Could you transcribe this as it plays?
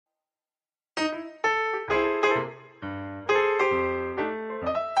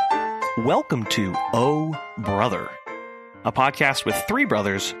Welcome to Oh Brother, a podcast with three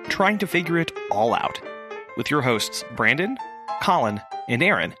brothers trying to figure it all out, with your hosts Brandon, Colin, and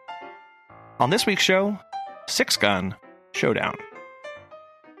Aaron. On this week's show, Six Gun Showdown.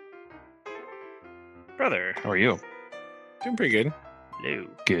 Brother, How are you? Doing pretty good, hello.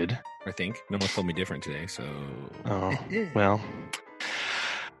 Good. I think. No one told me different today, so... Oh, well,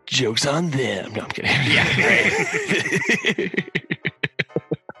 joke's on them. No, I'm kidding. Yeah, right.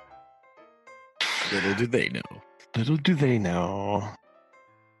 Little do they know. Little do they know.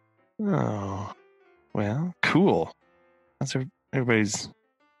 Oh, well, cool. That's everybody's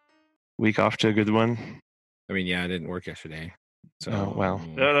week off to a good one. I mean, yeah, I didn't work yesterday. So, Oh, well.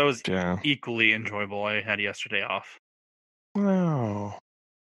 That was Yeah. equally enjoyable. I had yesterday off. Oh, well,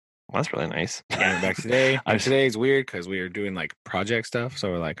 that's really nice. I went back today. I- And today's weird because we are doing like project stuff.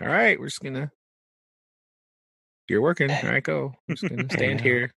 So we're like, all right, we're just gonna. You're working. All right, go. I'm just gonna stand Yeah.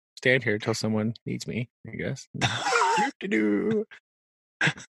 here. Stand here until someone needs me, I guess. Do-do-do.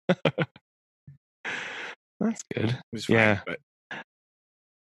 That's good. It was fine, Yeah. but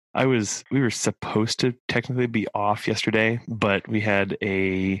We were supposed to technically be off yesterday, but we had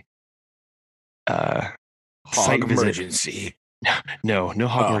a site hog visit. emergency. No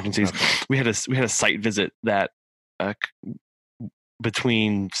hog Oh, emergencies. okay. We had a site visit that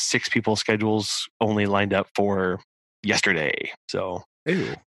between 6 people schedules only lined up for yesterday. So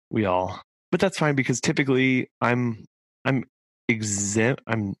Ew. but that's fine because typically I'm exempt.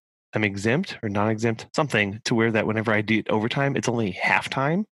 I'm exempt or non-exempt, something to where that whenever I do overtime, it's only half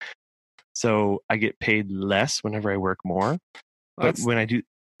time. So I get paid less whenever I work more. But That's when I do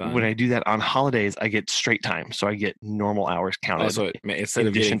fun. that on holidays, I get straight time. So I get normal hours counted. Also, instead in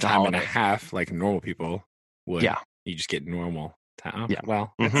of getting addition to time and a holiday. half like normal people would, Yeah. you just get normal time. Yeah.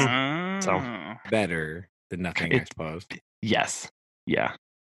 Well, Mhm. that's Oh. better than nothing, I It- suppose. Yes. Yeah.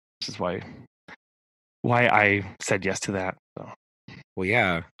 This is why I said yes to that. So. Well,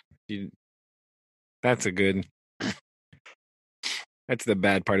 yeah, that's a good. That's the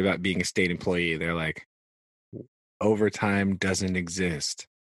bad part about being a state employee. They're like, overtime doesn't exist.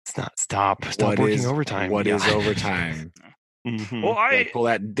 It's not stop What working is overtime. What Yeah. is overtime? Mhm. Well, They pull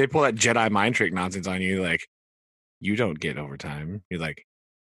that Jedi mind trick nonsense on you. Like, you don't get overtime. You're like,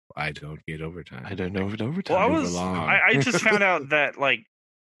 I don't get overtime. I don't know if it's overtime. Well, Move along. I just found out that like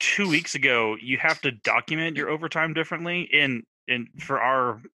 2 weeks ago, you have to document your overtime differently in for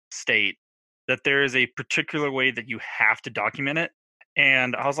our state. That there is a particular way that you have to document it,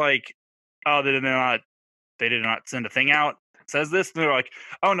 and I was like, oh, they did not send a thing out that says this. And they're like,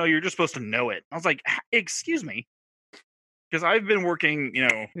 oh no, you're just supposed to know it. I was like, excuse me, because I've been working,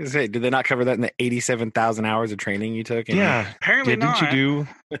 Say, did they not cover that in the 87,000 hours of training you took? And Yeah. apparently Didn't not. you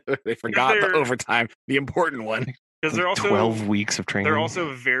do they forgot the they're- overtime, the important one. Because they're also 12 weeks of training? they're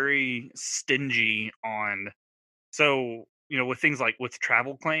also very stingy on, so with things like with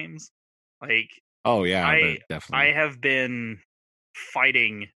travel claims, like Oh yeah, I definitely. have been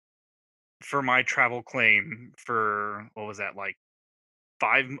fighting for my travel claim for what was that, like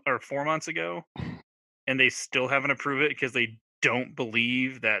 5 or 4 months ago, and they still haven't approved it because they don't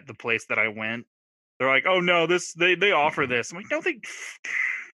believe that the place that I went. They're like, oh no, they offer this. I'm like, no,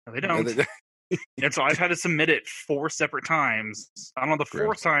 they don't. And so I've had to submit it 4 separate times. I don't know, the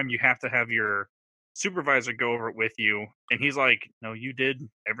Gross. 4th time you have to have your supervisor go over it with you. And he's like, no, you did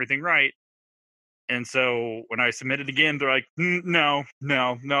everything right. And so when I submit it again, they're like, no,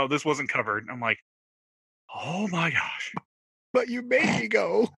 this wasn't covered. I'm like, oh my gosh. But you made me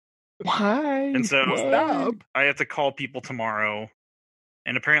go. Why? And so Stop. I have to call people tomorrow.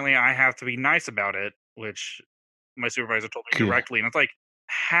 And apparently I have to be nice about it, which my supervisor told me Good. directly. And it's like,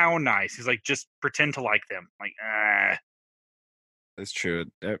 how nice? He's like, just pretend to like them. I'm like, That's true.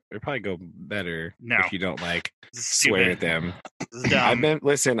 It'd probably go better No. if you don't like this is swear stupid. at them. This is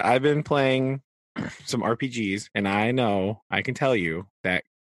dumb. I've been playing some RPGs, and I know I can tell you that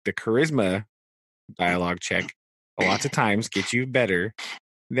the charisma dialogue check lots of times gets you better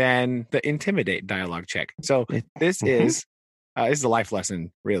than the intimidate dialogue check. So this is a life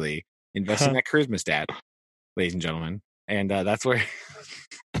lesson, really. Invest in that charisma stat, ladies and gentlemen, and that's where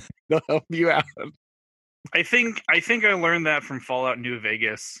they'll help you out. I think I learned that from Fallout New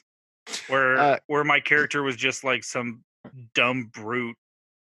Vegas, where my character was just like some dumb brute,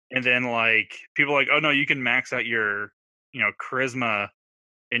 and then like people are like, oh no, you can max out your charisma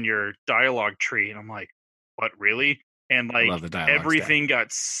in your dialogue tree, and I'm like, what, really? And I like love the dialogue everything got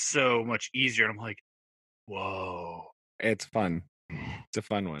so much easier, and I'm like, whoa, It's fun. It's a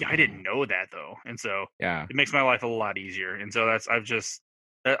fun one. I didn't know that though, and so Yeah. it makes my life a lot easier. And so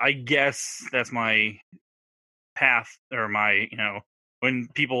I guess that's my path, or my when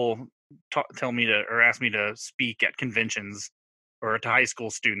people tell me to or ask me to speak at conventions or to high school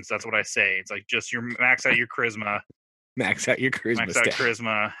students, that's what I say. It's like just max out your charisma, Max out your charisma max out stat.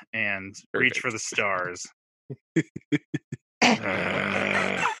 charisma, and reach for the stars.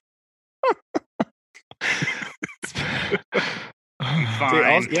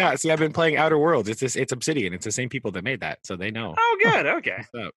 Fine. See, I've been playing Outer Worlds. It's Obsidian. It's the same people that made that, so they know. Oh, good. Okay.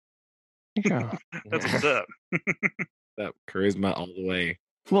 What's up? Yeah. That's what's up. That charisma all the way.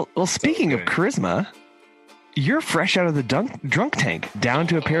 Well, speaking of charisma, you're fresh out of the drunk tank, down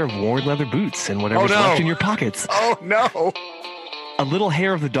to a pair of worn leather boots and whatever's left in your pockets. Oh, no. A little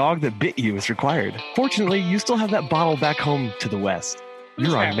hair of the dog that bit you is required. Fortunately, you still have that bottle back home to the west.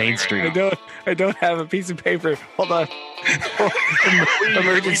 You're on Main Street. I don't have a piece of paper. Hold on.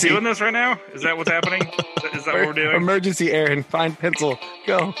 Emergency. Are we doing this right now? Is that what's happening? Is that what we're doing? Emergency, Aaron. Find pencil.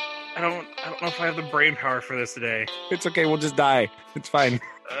 Go. I don't know if I have the brain power for this today. It's okay. We'll just die. It's fine.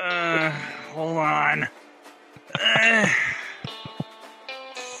 Hold on.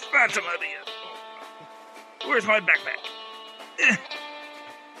 That's an idea. Where's my backpack?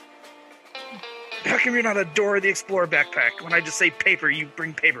 How come you're not a Dora the Explorer backpack? When I just say paper, you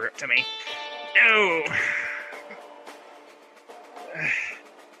bring paper up to me. No.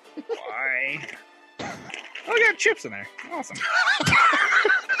 Why? Oh, I got chips in there. Awesome.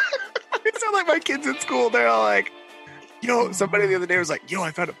 It sounds like my kids in school. They're all like, somebody the other day was like,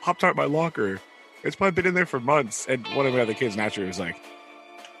 I found a Pop-Tart in my locker. It's probably been in there for months. And one of my other kids naturally was like,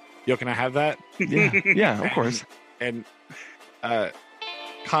 can I have that? Yeah, of course. And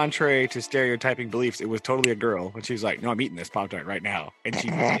contrary to stereotyping beliefs, it was totally a girl. And she was like, no, I'm eating this Pop-Tart right now. And she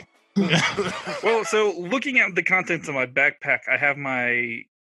did. Well, so looking at the contents of my backpack, I have my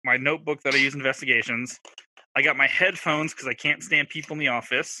notebook that I use in investigations. I got my headphones because I can't stand people in the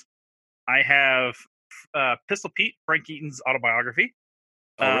office. I have Pistol Pete, Frank Eaton's autobiography.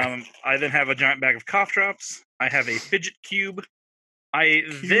 Right. I then have a giant bag of cough drops. I have a fidget cube. I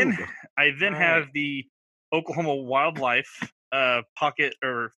then have the Oklahoma Wildlife pocket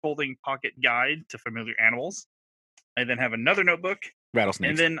or folding pocket guide to familiar animals. I then have another notebook. Rattlesnakes.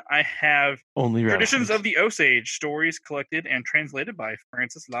 And then I have Only Traditions of the Osage, stories collected and translated by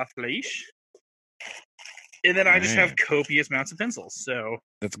Francis Lafleche. And then I just have copious amounts of pencils. So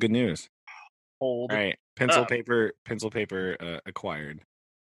that's good news. Hold. All right, pencil paper acquired.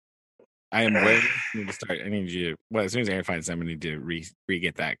 I am ready to start. I need you. Well, as soon as Aaron finds something, I need to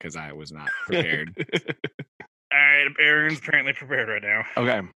re-get that because I was not prepared. All right, Aaron's apparently prepared right now.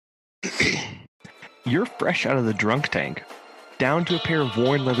 Okay. You're fresh out of the drunk tank, down to a pair of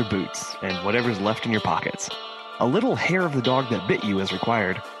worn leather boots and whatever's left in your pockets. A little hair of the dog that bit you is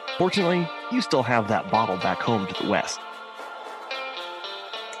required. Fortunately, you still have that bottle back home to the west.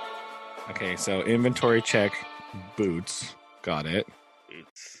 Okay, so inventory check, boots. Got it.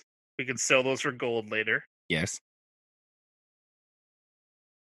 Boots. We can sell those for gold later. Yes.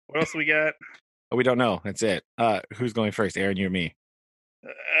 What else we got? Oh, we don't know. That's it. Who's going first, Aaron, you or me?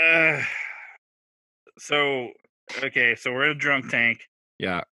 So we're in a drunk tank.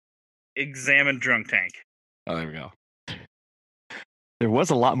 Yeah. Examine drunk tank. Oh, there we go. There was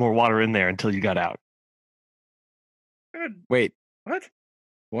a lot more water in there until you got out. Good. Wait.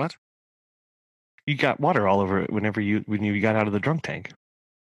 What? You got water all over it when you got out of the drunk tank.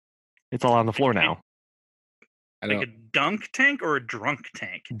 It's all on the floor now. Like a dunk tank or a drunk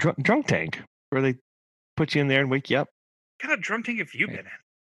tank? Drunk tank, where they put you in there and wake you up. What kind of drunk tank have you been in?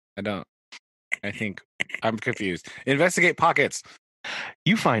 I don't. I think I'm confused. Investigate pockets.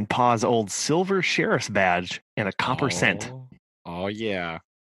 You find Pa's old silver sheriff's badge and a copper cent. Oh, yeah.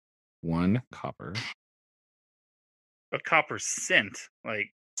 1 copper. A copper cent?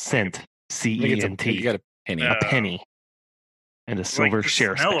 Like cent. C-E-N-T. You got a penny. A penny. And a silver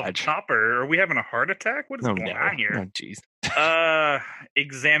sheriff's badge. Of copper? Are we having a heart attack? What is going on here? Oh, jeez.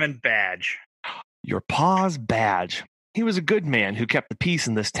 Examine badge. Your Pa's badge. He was a good man who kept the peace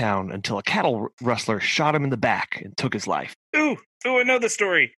in this town until a cattle rustler shot him in the back and took his life. Ooh, I know the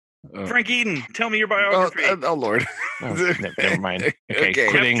story. Frank Eaton, tell me your biography. Oh Lord. Never mind. Okay,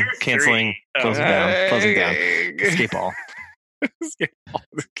 quitting, canceling, closing down. Escape all.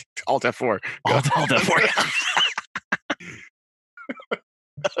 Alt F4. Alt F4.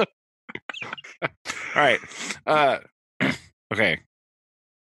 All right. Okay.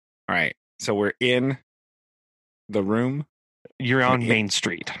 All right. So we're in the room. You're on Main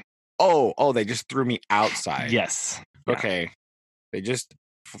Street. Oh, they just threw me outside. Yes. Okay. They just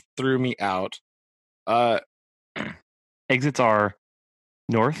threw me out. Exits are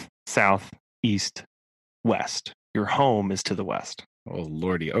north, south, east, west. Your home is to the west. Oh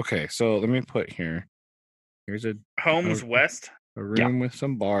Lordy. Okay. So let me put here. Here's a home's west. A room with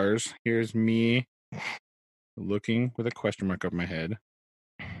some bars. Here's me looking with a question mark over my head.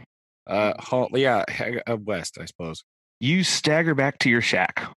 West, I suppose. You stagger back to your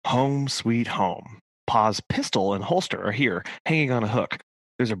shack. Home sweet home. Pa's pistol and holster are here, hanging on a hook.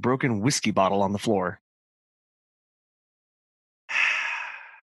 There's a broken whiskey bottle on the floor.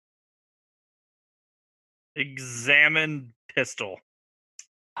 Examine pistol.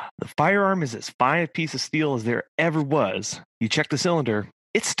 The firearm is as fine a piece of steel as there ever was. You check the cylinder.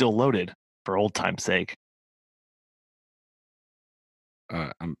 It's still loaded, for old time's sake.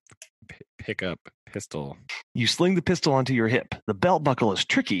 Pick up pistol. You sling the pistol onto your hip. The belt buckle is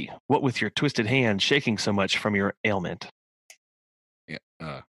tricky, what with your twisted hand shaking so much from your ailment.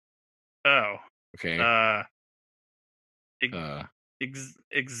 Yeah. Oh. Okay.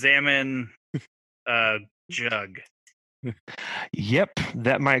 Examine jug. Yep,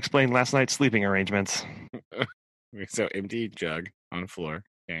 that might explain last night's sleeping arrangements. So empty jug on the floor.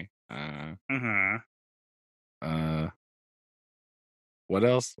 Okay. What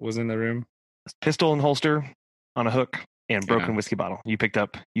else was in the room? Pistol and holster on a hook and broken whiskey bottle. You picked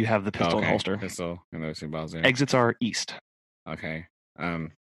up. You have the pistol and holster. Pistol and those two bottles there. Exits are east. Okay.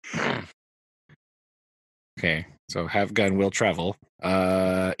 Okay. So have gun will travel.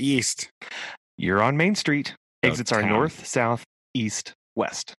 East. You're on Main Street. Exits are town. north, south, east,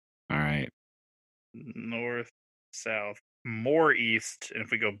 west. All right. North, south, more east, and if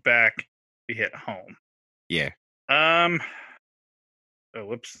we go back, we hit home. Yeah. Oh,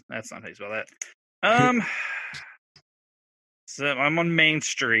 whoops. That's not how you spell that. So I'm on Main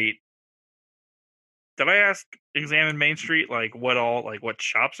Street. Did I ask examine Main Street like what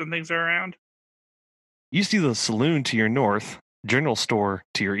shops and things are around? You see the saloon to your north, general store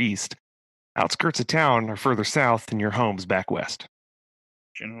to your east. Outskirts of town are further south and your home's back west.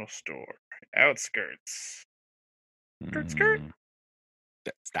 General store. Outskirts. Skirt.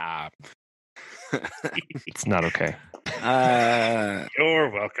 Stop. It's not okay. You're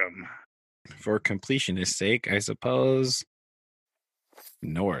welcome. For completionist's sake, I suppose.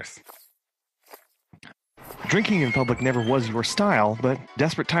 North. Drinking in public never was your style, but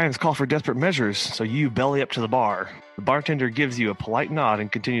desperate times call for desperate measures, so you belly up to the bar. The bartender gives you a polite nod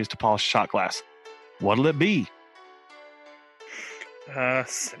and continues to polish shot glass. What'll it be?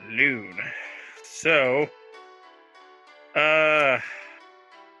 Saloon. So,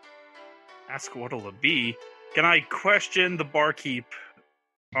 ask what'll it be. Can I question the barkeep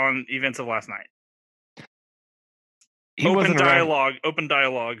on events of last night? Open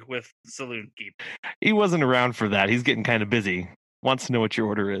dialogue with saloon keep. He wasn't around for that. He's getting kind of busy. Wants to know what your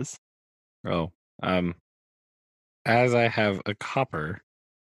order is. Oh, as I have a copper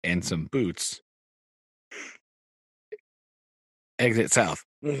and some boots, exit south.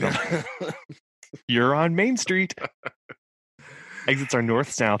 You're on Main Street. Exits are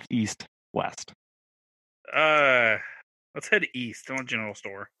north, south, east, west. Let's head east. I want general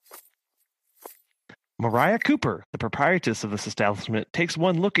store. Mariah Cooper, the proprietress of this establishment, takes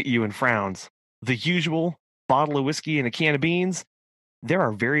one look at you and frowns. The usual bottle of whiskey and a can of beans. There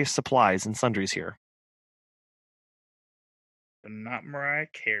are various supplies and sundries here. Not Mariah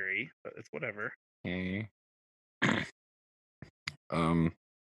Carey, but it's whatever. Okay.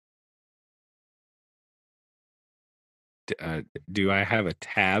 Do I have a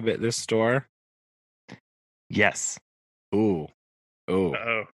tab at this store? Yes. Ooh. Oh.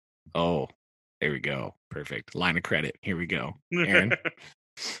 Uh-oh. Oh. There we go. Perfect. Line of credit. Here we go. Aaron?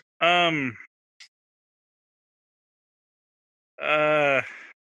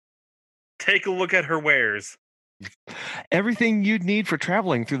 Take a look at her wares. Everything you'd need for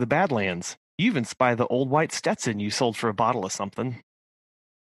traveling through the Badlands. You even spy the old white Stetson you sold for a bottle of something.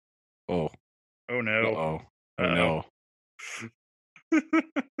 Oh. Oh no. Uh-oh. Oh no.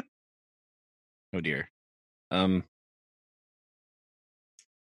 Oh dear.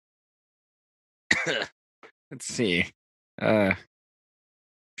 Let's see.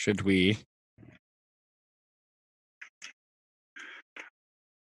 Should we?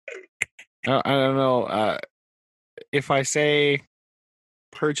 I don't know. If I say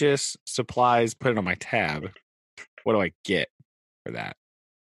purchase supplies, put it on my tab, what do I get for that?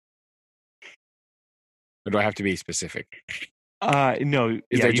 Or do I have to be specific? No.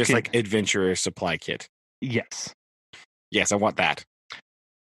 Is there just like adventurer supply kit? Yes. Yes, I want that.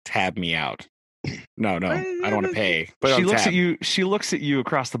 Tab me out. No, I don't want to pay. She looks at you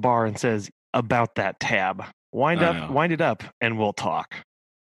across the bar and says, "About that tab. Wind it up, and we'll talk."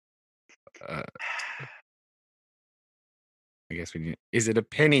 I guess we need. Is it a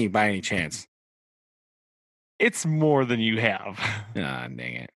penny by any chance? It's more than you have. Ah,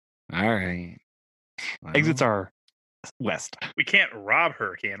 dang it! All right. Well, exits are west. We can't rob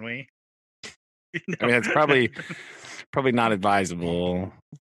her, can we? I mean, it's probably not advisable.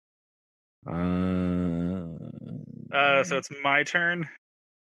 So it's my turn.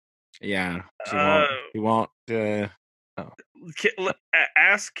 Yeah. She Uh, won't. He won't.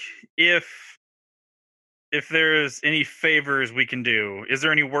 Ask if there's any favors we can do. Is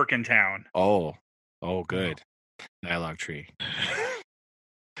there any work in town? Oh, good. Dialogue tree.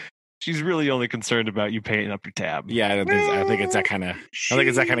 She's really only concerned about you paying up your tab. Yeah, I think it's that kind of. I think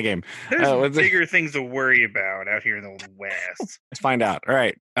it's that kind of game. There's bigger things to worry about out here in the Old West. Let's find out. All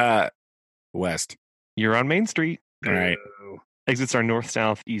right. West. You're on Main Street. All right. Exits are north,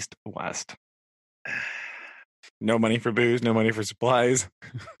 south, east, west. No money for booze. No money for supplies.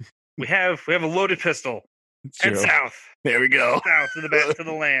 We have a loaded pistol. It's Head true. south. There we go. South to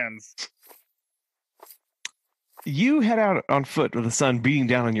the lands. You head out on foot with the sun beating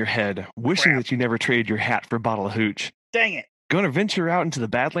down on your head, wishing Crap. that you never traded your hat for a bottle of hooch. Dang it. Going to venture out into the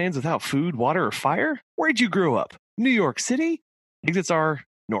Badlands without food, water, or fire? Where'd you grow up? New York City? Exits are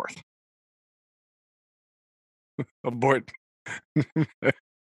north. Abort.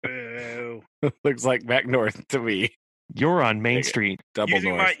 Boo. Looks like back north to me. You're on Main Take it. Street. Double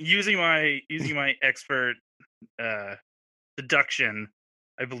north. Using my expert deduction,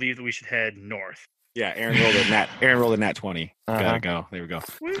 I believe that we should head north. Yeah, Aaron rolled a nat 20. Uh-huh. Gotta go. There we go.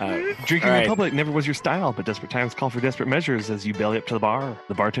 Drinking all right. in public never was your style, but desperate times call for desperate measures as you belly up to the bar.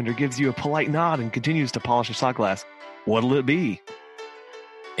 The bartender gives you a polite nod and continues to polish a shot glass. What'll it be?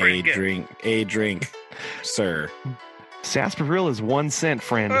 A drink, sir. Sarsaparilla is 1 cent,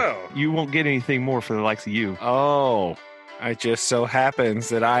 friend. Oh. You won't get anything more for the likes of you. Oh, it just so happens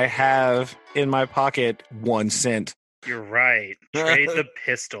that I have in my pocket 1 cent. You're right. Trade the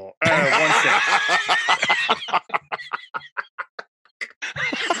pistol. 1 cent.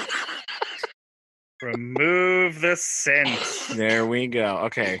 Remove the cent. There we go.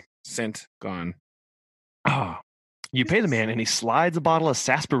 Okay, cent gone. Oh. You pay the man and he slides a bottle of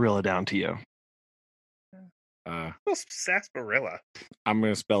sarsaparilla down to you. What's sarsaparilla? I'm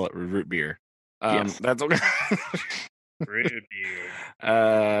gonna spell it root beer. Yes. That's okay. Root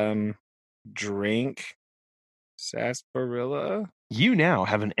beer. Drink sarsaparilla. You now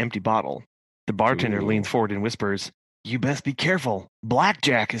have an empty bottle. The bartender Ooh. leans forward and whispers, "You best be careful.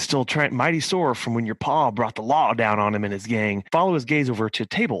 Blackjack is still mighty sore from when your pa brought the law down on him and his gang." Follow his gaze over to a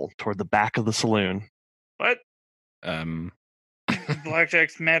table toward the back of the saloon. What?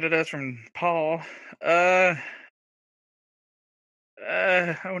 Blackjack's mad at us from Paul. Oh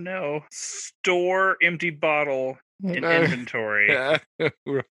no. Store empty bottle in inventory.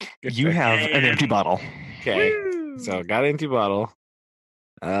 You have an empty bottle. Okay, Woo! so got an empty bottle.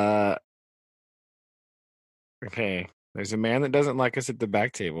 Okay, there's a man that doesn't like us at the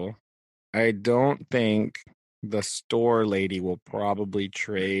back table. I don't think the store lady will probably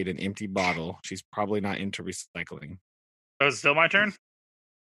trade an empty bottle. She's probably not into recycling. Oh, it's still my turn?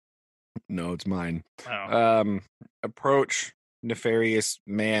 No, it's mine. Oh. Approach nefarious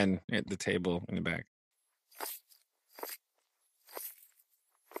man at the table in the back.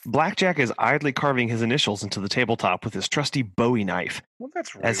 Blackjack is idly carving his initials into the tabletop with his trusty Bowie knife. Well,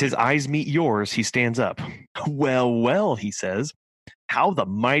 that's rude. As his eyes meet yours, he stands up. "Well, well," he says, "how the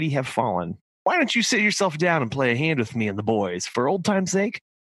mighty have fallen. Why don't you sit yourself down and play a hand with me and the boys, for old time's sake?"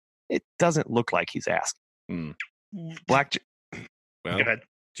 It doesn't look like he's asked. Blackjack. Well, Go ahead.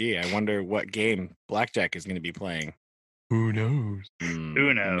 gee, I wonder what game Blackjack is going to be playing. Who knows?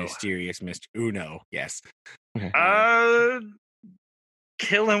 Uno. Mysterious Mr. Uno, yes.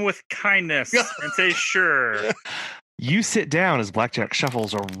 Kill him with kindness and say sure. You sit down as Blackjack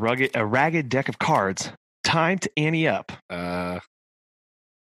shuffles a ragged deck of cards. Time to ante up.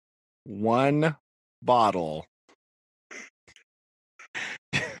 1 bottle.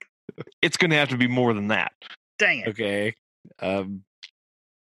 It's going to have to be more than that. Dang it. Okay.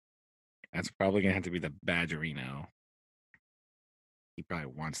 That's probably going to have to be the Badgerino. He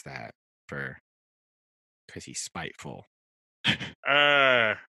probably wants that because he's spiteful.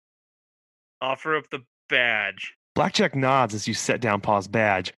 Offer up the badge. Blackjack nods as you set down Pa's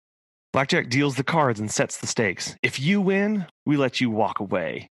badge. Blackjack deals the cards and sets the stakes. If you win, we let you walk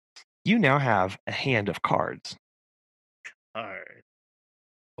away. You now have a hand of cards. All right.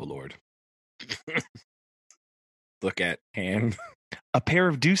 Oh, Lord. Look at hand. A pair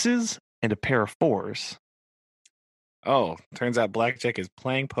of deuces and a pair of fours. Oh, turns out Blackjack is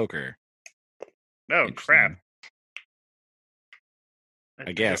playing poker. Oh, crap.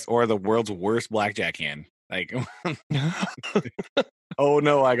 I guess. Or the world's worst Blackjack hand. Like, oh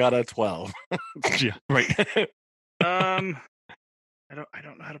no, I got a 12. Yeah, right. I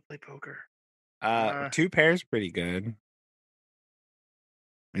don't know how to play poker. 2 pairs pretty good.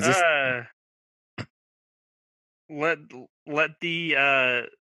 Is this let the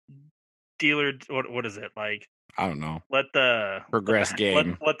dealer, what is it like? I don't know. Let the Progress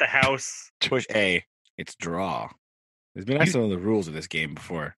game. Let the house Push A. It's draw. There's been nice to know the rules of this game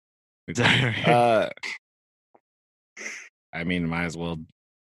before. I mean, might as well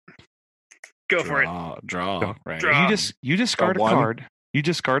go for it. Draw. Right. Draw. You discard a one. card. You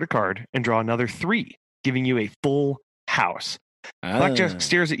discard a card and draw another 3, giving you a full house. Blackjack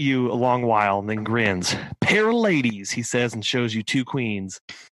stares at you a long while and then grins. Pair of ladies, he says, and shows you 2 queens.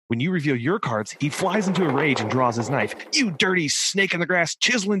 When you reveal your cards, he flies into a rage and draws his knife. You dirty snake in the grass,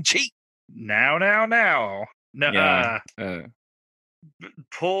 chiseling cheat. Now. No. Yeah.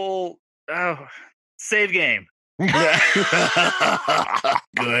 Pull. Oh, save game.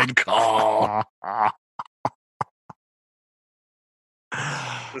 Good call.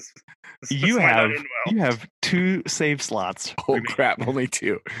 This You might not have end well. you have 2 save slots. Oh crap! Only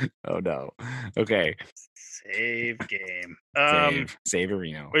 2. Oh no. Okay. Save game. Save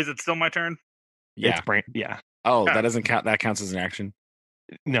Areno. Wait, is it still my turn? Yeah. Yeah. Oh, that doesn't count. That counts as an action.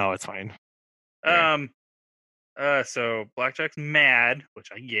 No, it's fine. Okay. So Blackjack's mad, which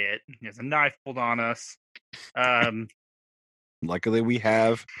I get. He has a knife pulled on us. Luckily, we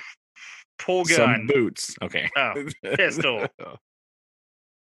have Pull gun. some boots. Okay. Oh, pistol.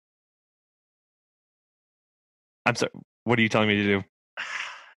 I'm sorry. What are you telling me to do?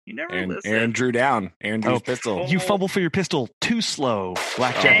 You never And listen. Aaron drew down. Aaron drew his Oh. pistol. You fumble for your pistol too slow.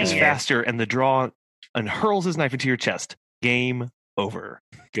 Blackjack Dang is it. faster, and the draw and hurls his knife into your chest. Game over.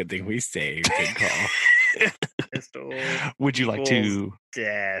 Good thing we saved. Good call. Pistol. Would you like to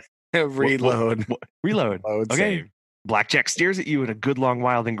Death. Reload. reload? Load Okay. save. Blackjack stares at you in a good long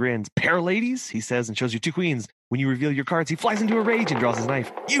while, then grins. Pair of ladies, he says, and shows you 2 queens. When you reveal your cards, he flies into a rage and draws his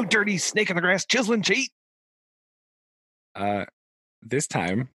knife. You dirty snake in the grass, chiseling cheat. This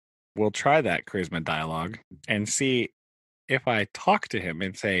time, we'll try that charisma dialogue and see if I talk to him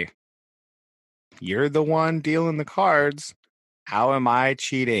and say, "You're the one dealing the cards. How am I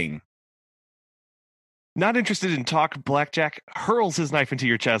cheating?" Not interested in talk, Blackjack hurls his knife into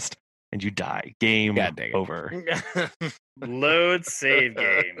your chest, and you die. Game God dang it. over. Load save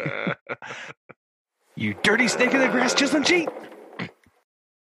game. You dirty snake in the grass, chiseling cheat.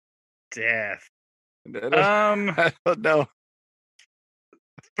 Death. I don't know.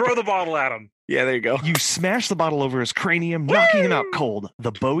 Throw the bottle at him. Yeah, there you go. You smash the bottle over his cranium, knocking him out cold.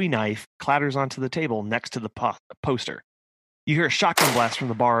 The Bowie knife clatters onto the table next to the poster. You hear a shotgun blast from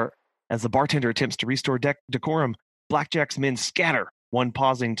the bar as the bartender attempts to restore decorum. Blackjack's men scatter, one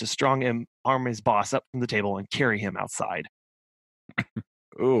pausing to strong arm his boss up from the table and carry him outside.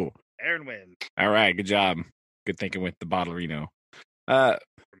 Ooh. Aaron wins. All right. Good job. Good thinking with the bottle Reno.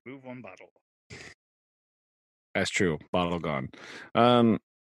 Remove 1 bottle. That's true. Bottle gone.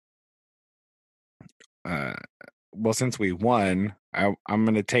 Well, since we won, I'm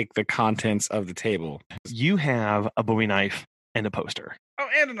going to take the contents of the table. You have a Bowie knife and a poster. Oh,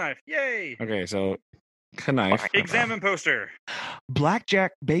 and a knife. Yay. Okay, so knife. Examine poster.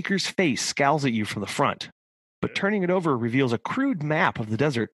 Blackjack Baker's face scowls at you from the front, but turning it over reveals a crude map of the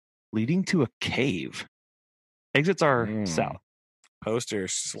desert leading to a cave. Exits are south. Poster /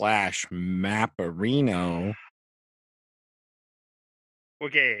 Mapperino.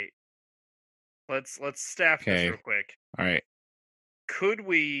 Okay. Let's staff Okay. this real quick. All right. Could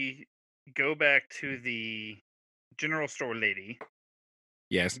we go back to the general store lady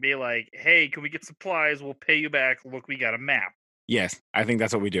Yes. and be like, "Hey, can we get supplies? We'll pay you back. Look, we got a map." Yes. I think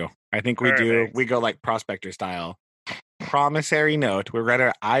that's what we do. I think we do. Perfect. We go like prospector style. Promissory note. We're going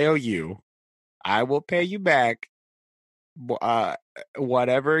to IOU. I will pay you back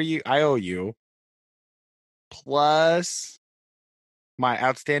whatever I owe you plus my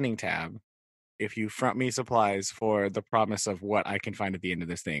outstanding tab if you front me supplies for the promise of what I can find at the end of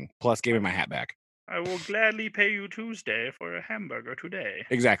this thing. Plus, give me my hat back. I will gladly pay you Tuesday for a hamburger today.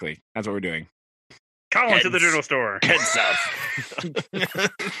 Exactly. That's what we're doing. Call into the Heads. general store. Head stuff.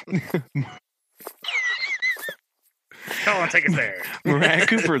 Colin, take us there. Mariah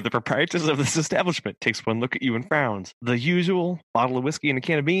Cooper, the proprietress of this establishment, takes one look at you and frowns. The usual bottle of whiskey and a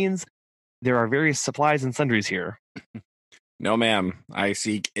can of beans. There are various supplies and sundries here. No, ma'am. I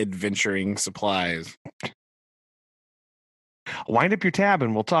seek adventuring supplies. Wind up your tab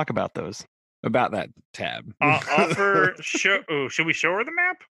and we'll talk about those. About that tab. Offer show. Oh, should we show her the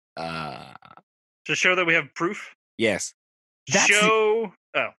map to show that we have proof? Yes. That's show.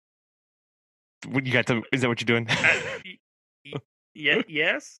 What you got to? Is that what you're doing? Yeah.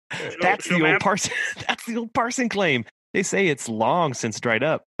 Yes. That's Show the map? old Parson. That's the old Parson claim. They say it's long since dried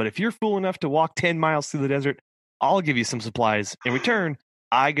up, but if you're fool enough to walk 10 miles through the desert, I'll give you some supplies. In return,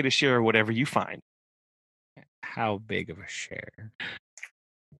 I get to share whatever you find. How big of a share?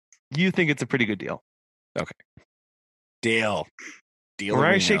 You think it's a pretty good deal. Deal.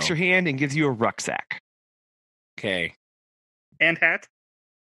 Mariah shakes your hand and gives you a rucksack Okay. And hat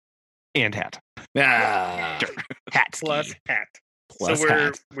and hat. Ah, hat plus ski. hat. Plus so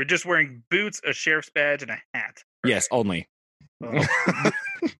hat. we're just wearing boots, a sheriff's badge, and a hat. Yes, only. Oh.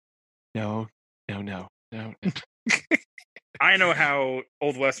 No. I know how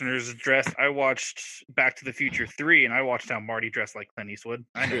old Westerners dress. I watched Back to the Future 3, and I watched how Marty dressed like Clint Eastwood.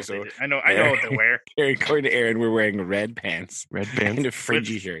 I know what they did. I know what they wear. According to Aaron, we're wearing red pants. Red pants. And a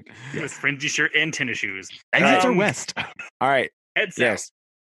fringy shirt. With fringy shirt and tennis shoes. Exits are west. All right. Head south. Yes.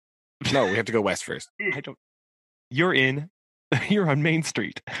 No, we have to go west first. You're on Main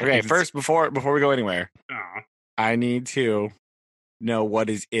Street. Okay, first, before we go anywhere, Aw. I need to know what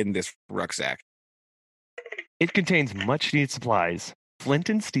is in this rucksack. It contains much needed supplies: flint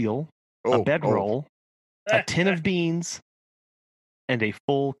and steel, a bedroll, a tin of beans, and a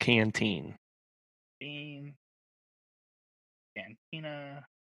full canteen. Bean. Cantina.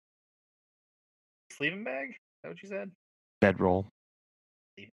 Sleeping bag? Is that what you said? Bedroll.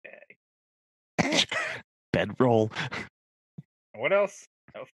 Sleeping bag. Bedroll. What else?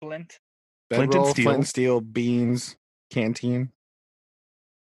 Oh, flint. Bedroll, flint and steel, beans, canteen.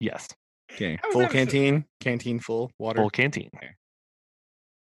 Yes. Okay. How is Full that canteen. Canteen full. Water. Full canteen. Okay.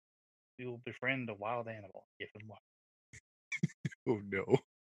 We will befriend a wild animal. Give him water. Oh no.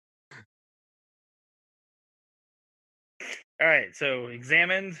 All right, so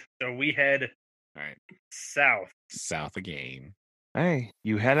examined. So we head All right. south. South again. Hey,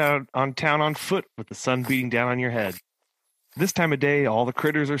 you head out on town on foot with the sun beating down on your head. This time of day, all the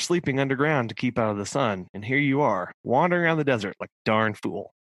critters are sleeping underground to keep out of the sun, and here you are, wandering around the desert like a darn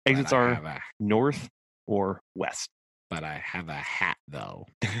fool. Exits are north or west. But I have a hat, though,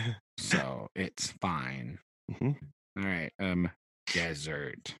 so it's fine. Mm-hmm. All right,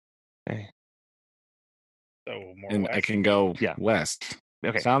 desert. Okay. So more And west. I can go Yeah. west.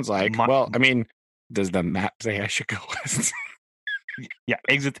 Okay. Sounds like. Does the map say I should go west? Yeah,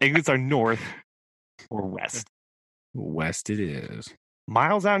 exits are north or west. West it is.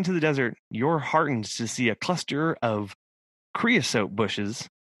 Miles out into the desert, you're heartened to see a cluster of creosote bushes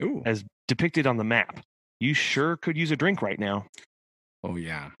as depicted on the map. You sure could use a drink right now. Oh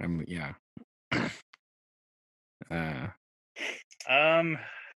yeah. Yeah.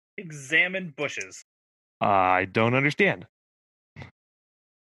 Examine bushes. I don't understand.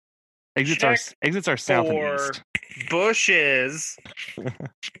 Exits are south and east. Bushes.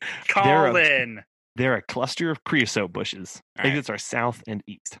 Colin. They're a cluster of creosote bushes. All right. Exits are south and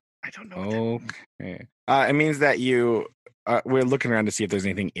east. I don't know. What that means. Okay. It means that we're looking around to see if there's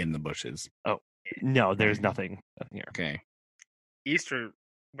anything in the bushes. Oh no, there's nothing here. Okay. East or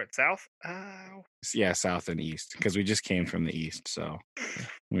south? Yeah, south and east, because we just came from the east. So let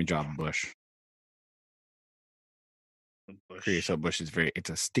me drop a bush. Creosote bush is it's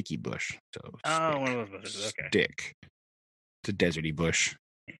a sticky bush. So one of those bushes. Okay. Stick. It's a deserty bush.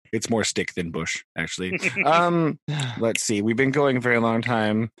 It's more stick than bush, actually. Let's see. We've been going a very long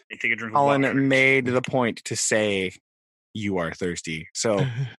time. Take a drink of water. Colin made the point to say you are thirsty. So,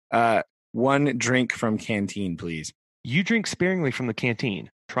 one drink from canteen, please. You drink sparingly from the canteen,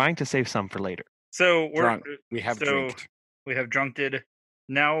 trying to save some for later. So we have drinked. We have drunked.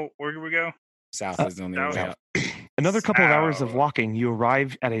 Now where do we go? South is the only way out. Another couple of hours of walking, you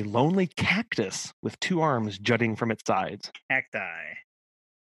arrive at a lonely cactus with two arms jutting from its sides. Cacti.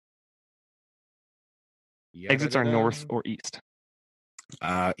 Exits are north or east.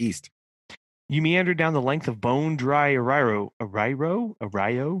 East. You meander down the length of bone-dry arroyo,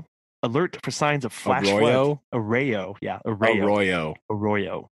 alert for signs of flash floods. Arroyo.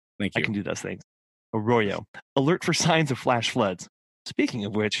 Thank you. I can do those things. Arroyo. Alert for signs of flash floods. Speaking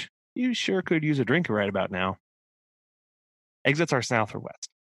of which, you sure could use a drink right about now. Exits are south or west.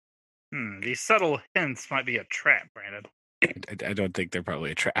 These subtle hints might be a trap, Brandon. I don't think they're probably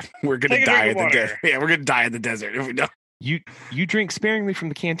a trap. We're gonna die in the desert. Yeah, we're gonna die in the desert if we don't. You drink sparingly from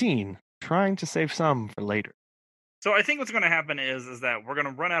the canteen, trying to save some for later. So I think what's going to happen is that we're going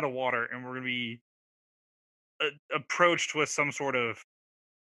to run out of water and we're going to be approached with some sort of,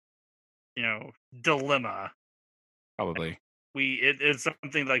 dilemma. Probably. It's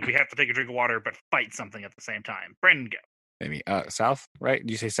something like we have to take a drink of water but fight something at the same time. Brendan, go. Maybe south, right? Did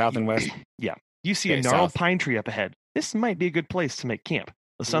you say south and west? Yeah. You see a gnarled pine tree up ahead. This might be a good place to make camp.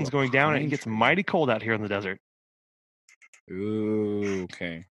 The sun's going down and it gets mighty cold out here in the desert. Ooh,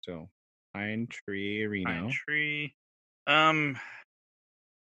 okay. So pine tree, Reno. Pine tree.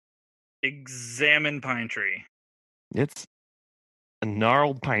 Examine pine tree. It's a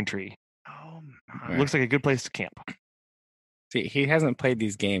gnarled pine tree. Oh Right. my. Looks like a good place to camp. See, he hasn't played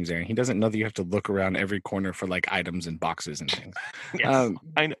these games, Aaron. He doesn't know that you have to look around every corner for like items and boxes and things. Yes.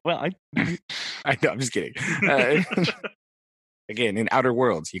 I know. Well, I know. I'm just kidding. Again, in Outer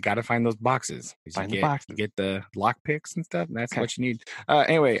Worlds, you got to find those boxes. Find the You boxes. get the lock picks and stuff. And that's Okay. what you need.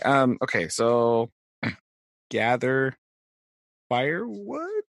 Anyway, okay, so gather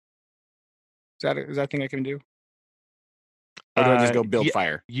firewood. Is that a thing I can do? Or do I just go build yeah,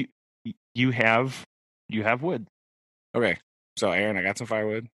 fire? You have wood. Okay, so Aaron, I got some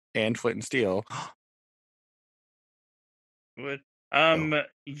firewood and flint and steel. Would Oh.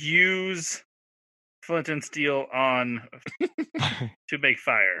 use flint and steel on to make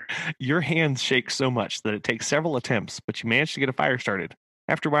fire. Your hands shake so much that it takes several attempts, but you manage to get a fire started.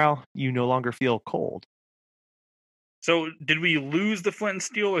 After a while, you no longer feel cold. So, did we lose the flint and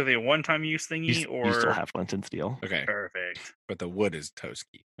steel? Are they a one-time use thingy, You still have flint and steel. Okay, perfect? but the wood is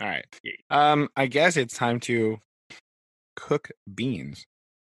toasty. All right. Yeah. I guess it's time to cook beans.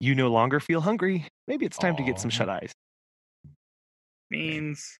 You no longer feel hungry. Maybe it's time to get some Aw. shut eyes.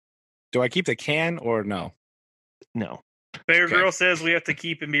 Means Do I keep the can or no? No. Bear Okay. Girl says we have to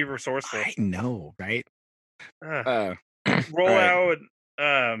keep and be resourceful. I know, right? Roll right.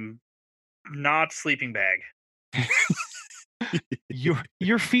 out not sleeping bag.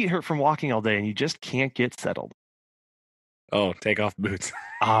 Your feet hurt from walking all day and you just can't get settled. Oh, take off boots.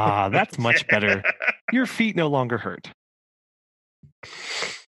 Ah, that's much better. Your feet no longer hurt.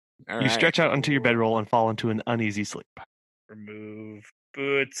 All You right. stretch out onto your bedroll and fall into an uneasy sleep. Remove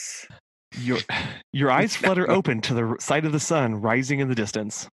boots. Your eyes flutter open to the sight of the sun rising in the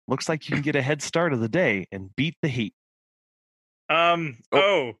distance. Looks like you can get a head start of the day and beat the heat.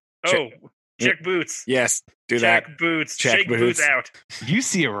 Check boots. Yes, do Check that. boots. Check Shake boots. boots out. You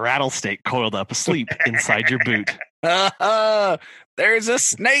see a rattlesnake coiled up asleep inside your boot. There's a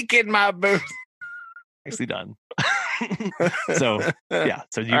snake in my boot. Nicely done. So you've All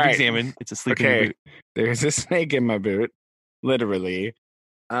right. examined. It's a sleeping boot. There's a snake in my boot. Literally.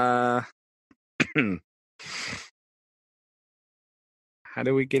 How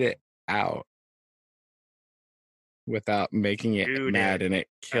do we get it out without making it mad and it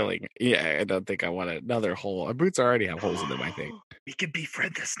killing? Yeah, I don't think I want another hole. Our boots already have holes in them, I think. We can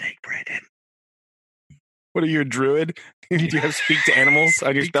befriend the snake, Brandon. What are you, a druid? Do you have speak to animals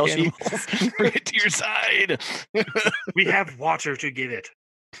on your spell sheet? Bring it to your side. We have water to give it.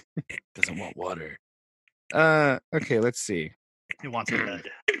 It doesn't want water. Okay, let's see. It wants blood.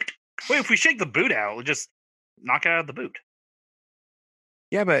 Wait, if we shake the boot out, we'll just knock it out of the boot.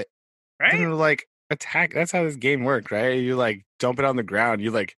 Yeah, but right? Then, like, attack. That's how this game works, right? You like dump it on the ground. You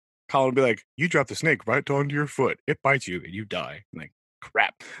like call and be like, you drop the snake right onto your foot. It bites you and you die. I'm like,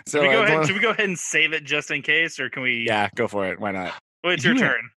 crap. So should we go ahead and save it just in case, or can we? Yeah, go for it. Why not? Well, it's your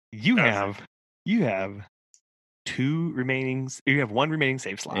turn. You have 2 remaining. You have 1 remaining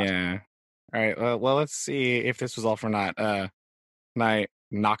save slot. Yeah. All right. Well, let's see if this was all for naught. Can I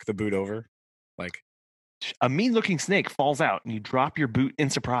knock the boot over? Like, a mean-looking snake falls out, and you drop your boot in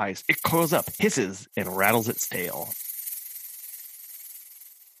surprise. It coils up, hisses, and rattles its tail.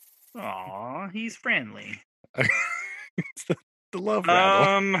 Aw, he's friendly. It's the love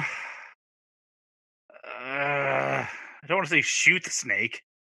rattle. I don't want to say shoot the snake.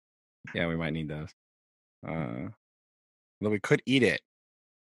 Yeah, we might need those. Well, we could eat it.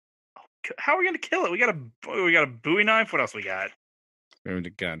 How are we gonna kill it? We got a Bowie knife. What else we got? We have a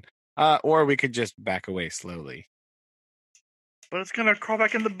gun. Or we could just back away slowly. But it's gonna crawl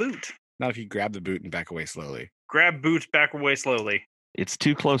back in the boot. Not if you grab the boot and back away slowly. Grab boot, back away slowly. It's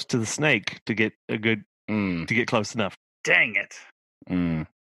too close to the snake to get to get close enough. Dang it. I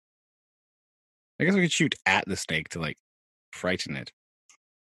guess we could shoot at the snake to like frighten it.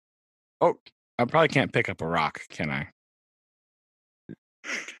 Oh, I probably can't pick up a rock, can I?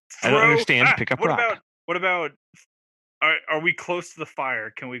 I don't understand. Pick up rock. What about? Are we close to the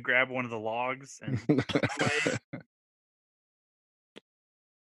fire? Can we grab one of the logs and?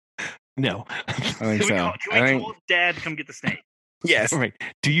 No. I think so. Can we call Dad to come get the snake? Yes. Right.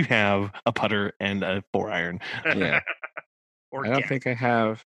 Do you have a putter and a 4-iron? Yeah. Or I don't think I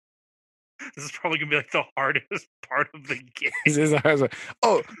have. This is probably gonna be like the hardest part of the game. This is the hardest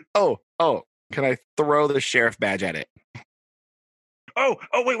one. Oh! Can I throw the sheriff badge at it? Oh!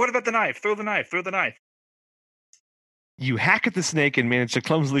 Wait. What about the knife? Throw the knife. You hack at the snake and manage to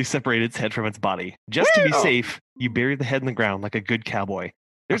clumsily separate its head from its body. Just to be safe, you bury the head in the ground like a good cowboy.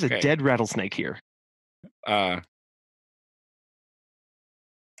 There's a dead rattlesnake here. I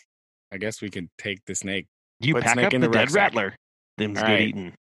guess we can take the snake You Put pack Snake up in the the dead rucksack. rattler. Them's All good right.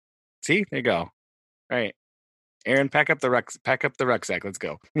 eating. See, there you go. All right, Aaron, pack up the rucksack. Let's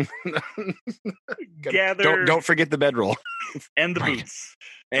go. Gather Don't forget the bedroll and the Right. boots.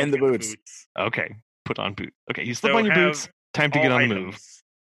 and Don't the forget boots. Okay, put on boots. Okay, you slip So on your have boots. Time to all get on the items. move.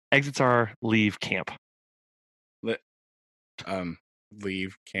 Exits are leave camp.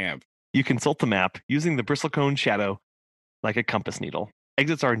 Leave camp. You consult the map using the bristlecone shadow like a compass needle.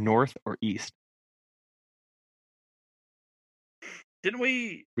 Exits are north or east. Didn't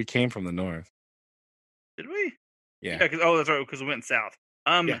we? We came from the north. Did we? Yeah. That's right. Because we went south.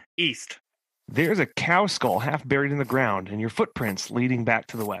 Yeah. East. There's a cow skull half buried in the ground and your footprints leading back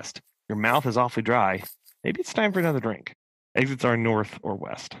to the west. Your mouth is awfully dry. Maybe it's time for another drink. Exits are north or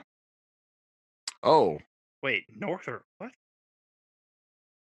west. Oh, Wait, north or what?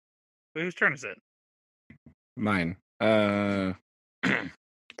 Wait, whose turn is it? mine.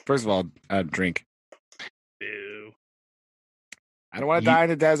 First of all, drink. Boo. I don't want to You- die in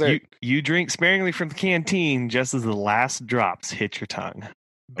the desert. You drink sparingly from the canteen just as the last drops hit your tongue.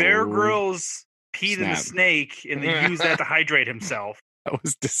 Bear Oh, Grylls peed in the snap. snake and then used that to hydrate himself. That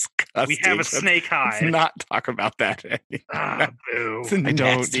was disgusting. We have a Let's- snake Let's hide. not talk about that. Ah, boo. It's the I don't-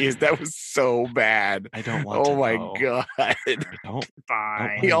 nastiest. That was so bad. I don't want to Oh my know. god. I don't.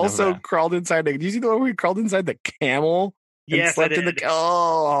 Fine. He I know also that. crawled inside. Did you see the one where he crawled inside the camel and Yes, I slept in the?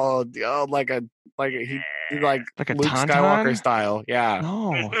 did. Like a Like a Luke tauntaun? Skywalker style. Yeah,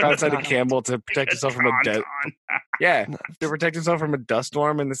 No. crawled inside a not- camel to protect himself from a tauntaun. yeah no, to protect himself from a dust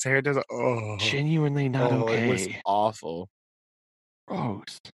storm in the Sahara Desert. Oh, Genuinely not it was okay. awful.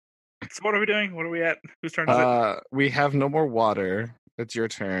 Gross. So what are we doing? What are we at? Whose turn is it? We have no more water. It's your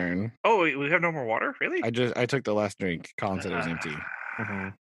turn. Oh, we have no more water? Really? I took the last drink. Colin said it was empty.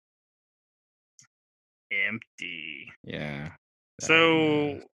 Mhm. Empty. Yeah.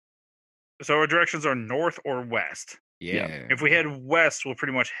 So our directions are north or west. Yeah. If we head west, we'll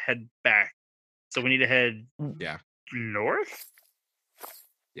pretty much head back. So we need to head Yeah. north?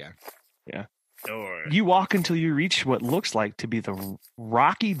 Yeah. Yeah. North. You walk until you reach what looks like to be the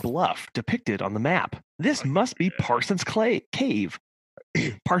rocky bluff depicted on the map. This must be Parsons Cave.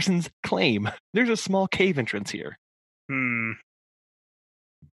 Parsons Claim. There's a small cave entrance here.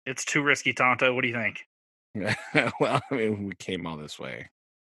 It's too risky, Tonto. What do you think? Well, I mean, we came all this way.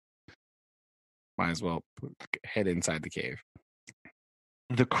 Might as well head inside the cave.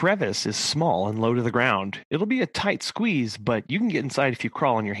 The crevice is small and low to the ground. It'll be a tight squeeze, but you can get inside if you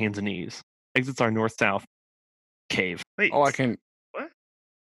crawl on your hands and knees. Exits are north-south. Cave. Wait. Oh, I can. What?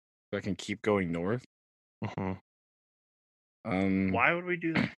 I can keep going north. Mhm. Why would we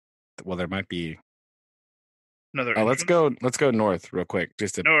do that? Well, there might be. Another. Let's entrance? go. Let's go north real quick,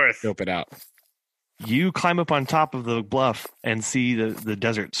 just to North. scope it out. You climb up on top of the bluff and see the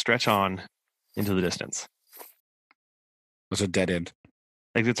desert stretch on into the distance. It's a dead end.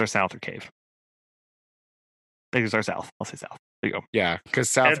 Exits are south or cave. Exits are south. I'll say south. There you go. Yeah, because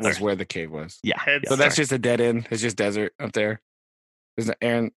south Heads was are- where the cave was. Yeah. Heads yeah, So that's sorry. just a dead end. It's just desert up there. Isn't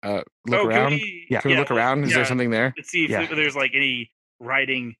Aaron? Look Oh, around. Yeah. Can we look around? Is there something there? Let's see if Yeah. there's like any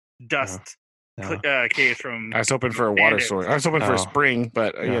riding dust No. caves from. I was hoping for a water Bandits. source. I was hoping for No. a spring,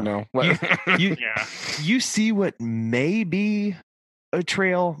 but No. you know what? You Yeah. you see what may be a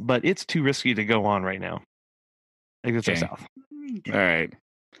trail, but it's too risky to go on right now. Exits are Okay. south. All right.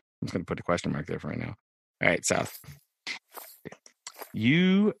 I'm just gonna put a question mark there for right now. All right, south.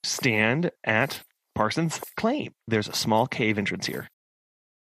 You stand at Parsons Claim. There's a small cave entrance here.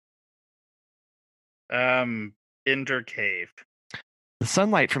 Enter cave. The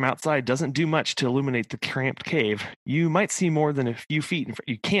sunlight from outside doesn't do much to illuminate the cramped cave. You might see more than a few feet in front.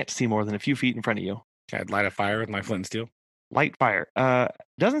 You can't see more than a few feet in front of you. Can I light a fire with my flint and steel? Light fire.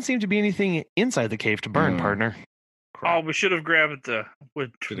 Doesn't seem to be anything inside the cave to burn, partner. Oh, we should have grabbed the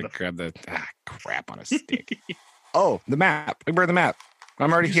wood. Should have grabbed the crap on a stick. Oh, the map. We burned the map.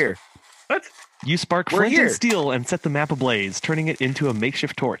 I'm already here. What? You spark We're flint here. and steel and set the map ablaze, turning it into a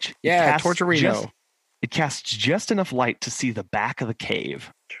makeshift torch. Yeah, casts Torturino. It casts just enough light to see the back of the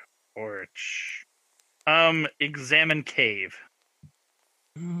cave. Torch. Examine cave.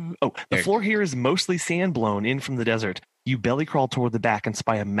 Oh, the There. floor here is mostly sand blown in from the desert. You belly crawl toward the back and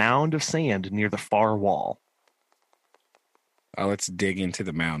spy a mound of sand near the far wall. Let's dig into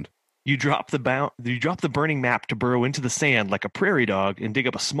the mound. You drop the burning map to burrow into the sand like a prairie dog and dig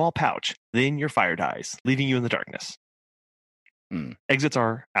up a small pouch. Then your fire dies, leaving you in the darkness. Exits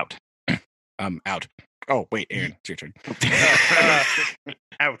are out. Out. Oh, wait, Aaron, it's your turn.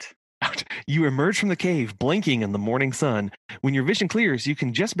 Out. Out. You emerge from the cave, blinking in the morning sun. When your vision clears, you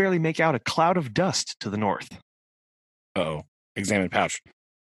can just barely make out a cloud of dust to the north. Uh-oh. Examine pouch.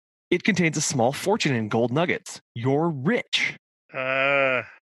 It contains a small fortune in gold nuggets. You're rich. I'm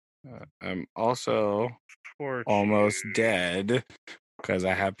also Fortune. almost dead because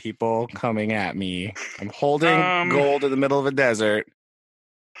I have people coming at me. I'm holding gold in the middle of a desert.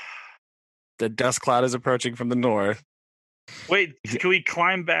 The dust cloud is approaching from the north. Wait, can we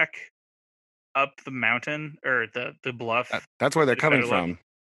climb back up the mountain or the bluff? That's where they're coming from.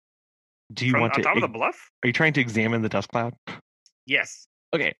 Do you From want on to? top of the bluff? Are you trying to examine the dust cloud? Yes.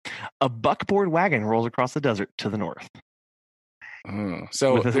 Okay. A buckboard wagon rolls across the desert to the north.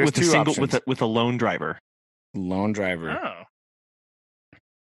 So there's two options. With a lone driver. Lone driver.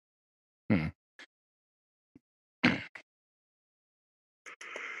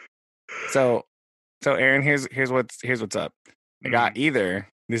 So Aaron, here's what's up. I got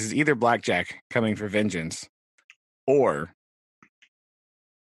this is either Blackjack coming for vengeance, or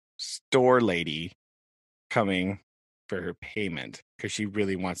store lady coming for her payment because she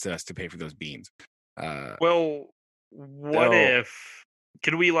really wants us to pay for those beans. Well, what if?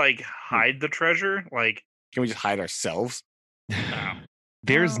 Can we hide the treasure? Can we just hide ourselves? No.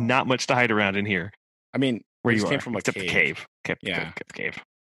 There's not much to hide around in here. I mean, where you came are, from a except cave. the cave. The cave.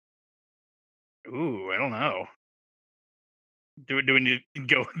 Ooh, I don't know. Do we need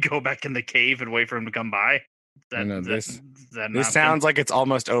to go back in the cave and wait for him to come by? This sounds like it's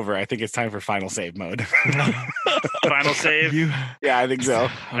almost over. I think it's time for final save mode. Final save? Yeah, I think so.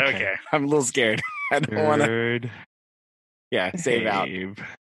 Okay. I'm a little scared. I don't want to. Yeah, save out.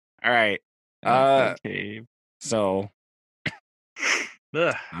 All right. Cave. So.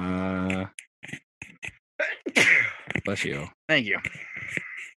 Bless you. Thank you.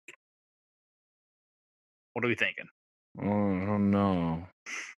 What are we thinking? Oh no.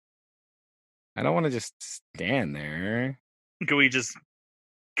 I don't want to just stand there. Can we just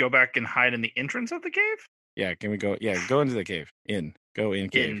go back and hide in the entrance of the cave? Yeah, can we go? Yeah, go into the cave. Go in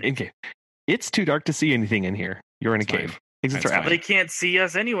cave. In cave. It's too dark to see anything in here. You're in a cave. Exits are out. But they can't see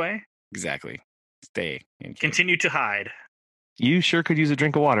us anyway. Exactly. Stay in cave. Continue to hide. You sure could use a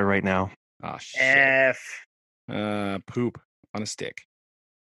drink of water right now. Oh shit. Poop on a stick.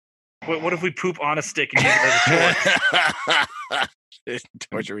 What if we poop on a stick and use it as a torch?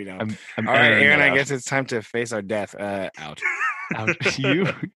 Torture we don't. All right, Aaron, I guess it's time to face our death. Out.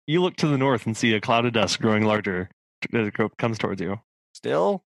 You look to the north and see a cloud of dust growing larger as it comes towards you.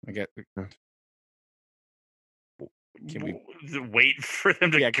 Still? I get. Can we wait for them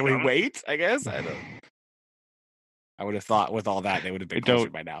to come? Can we wait? I guess. I would have thought with all that they would have been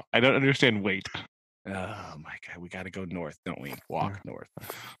closer by now. I don't understand wait. Oh my god, we got to go north, don't we? Walk north.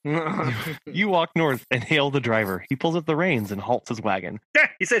 You walk north and hail the driver. He pulls up the reins and halts his wagon. Yeah,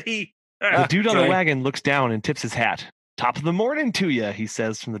 he said he. The dude on the wagon looks down and tips his hat. Top of the morning to you, he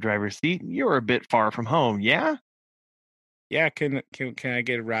says from the driver's seat. You're a bit far from home, yeah? Yeah, can I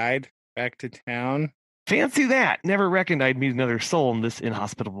get a ride back to town? Fancy that. Never reckoned I'd meet another soul in this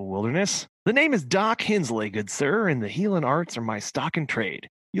inhospitable wilderness. The name is Doc Hensley, good sir, and the healing arts are my stock and trade.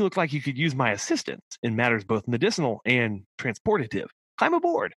 You look like you could use my assistance in matters both medicinal and transportative. Climb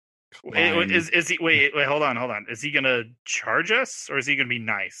aboard. Is he? Wait, hold on. Is he gonna charge us, or is he gonna be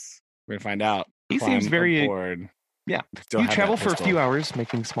nice? We're gonna find out. He seems very aboard. Yeah. You travel for a few hours,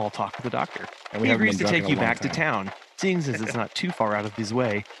 making small talk with the doctor. And he agrees to take you back to town. Seeing as it's not too far out of his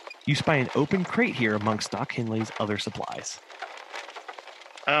way, you spy an open crate here amongst Doc Henley's other supplies.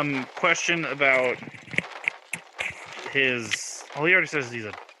 Question about his. Well, he already says he's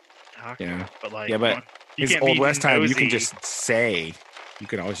a doctor. Yeah. But his Old West time, you can just say. You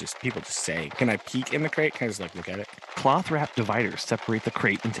can always people just say. Can I peek in the crate? Can I just look at it? Cloth wrapped dividers separate the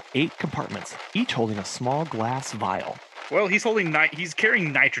crate into 8 compartments, each holding a small glass vial. Well, he's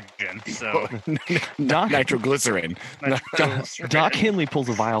carrying nitrogen, so nitroglycerin. Doc Henley pulls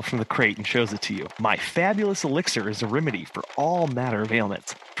a vial from the crate and shows it to you. My fabulous elixir is a remedy for all manner of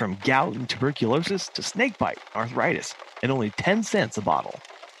ailments, from gout and tuberculosis to snakebite, arthritis, and only 10 cents a bottle.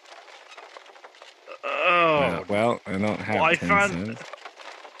 Oh, well, I don't have 10 cents.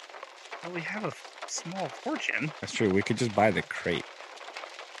 Well, we have a small fortune. That's true. We could just buy the crate.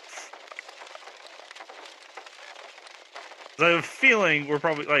 I have a feeling we're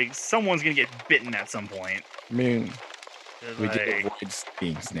probably someone's gonna get bitten at some point. I mean, we did avoid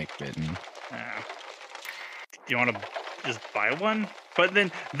being snake bitten. Do you want to just buy one? But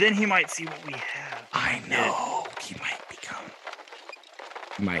then he might see what we have. I know. He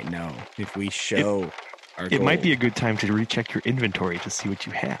might know if we show our gold. It might be a good time to recheck your inventory to see what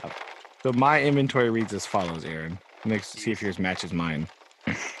you have. So my inventory reads as follows, Aaron. Let's see if yours matches mine.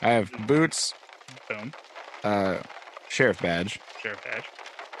 I have boots. Boom. Sheriff badge.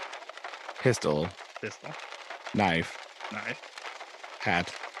 Pistol. Pistol. Knife. Knife.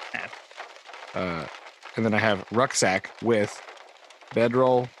 Hat. And then I have rucksack with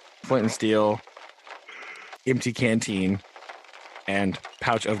bedroll, flint and steel, empty canteen, and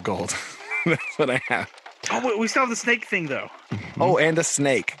pouch of gold. That's what I have. Oh, we still have the snake thing though. Oh, and a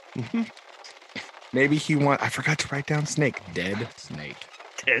snake. Mhm. Maybe I forgot to write down snake. Dead snake.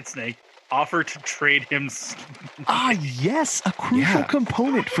 Dead snake. Offer to trade him. Ah, yes, a crucial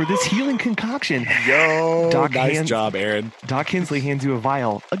component for this healing concoction. Yo, Doc nice job, Aaron. Doc Hensley hands you a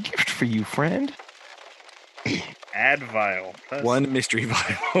vial. A gift for you, friend. Add vial. One mystery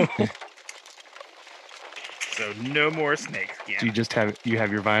vial. So no more snakes. Yeah. Do you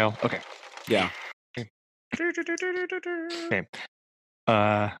have your vial? Okay. Yeah. Okay.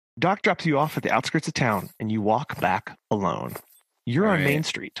 Doc drops you off at the outskirts of town, and you walk back alone. You're on Main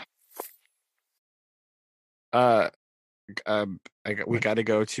Street. We got to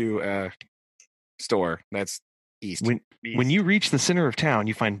go to a store that's east. When you reach the center of town,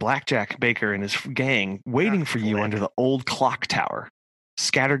 you find Blackjack Baker and his gang waiting for you under the old clock tower.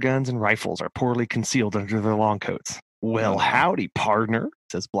 Scatterguns and rifles are poorly concealed under their long coats. Well, howdy, partner,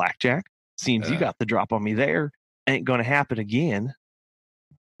 says Blackjack. Seems you got the drop on me there. Ain't gonna happen again.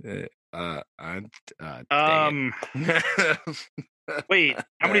 Wait,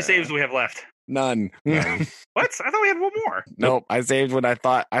 how many saves do we have left? None. What? I thought we had one more. Nope. I saved when I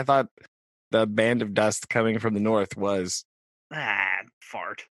thought the band of dust coming from the north was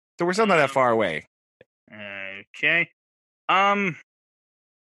fart. So we're still not that far away. Okay.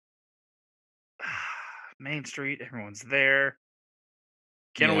 Main Street, everyone's there.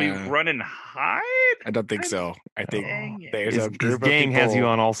 Can we run and hide? I don't think so. I think there's a group his gang of people has you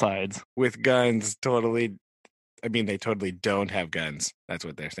on all sides with guns. Totally. I mean, they totally don't have guns. That's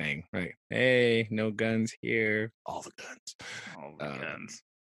what they're saying, right? Hey, no guns here. All the guns. All the guns.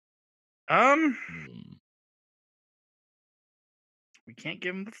 We can't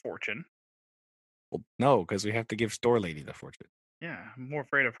give him the fortune. Well, no, because we have to give store lady the fortune. Yeah, I'm more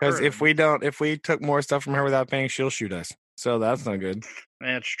afraid of her. Because if we took more stuff from her without paying, she'll shoot us. So that's not good.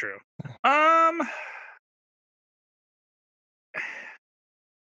 That's true.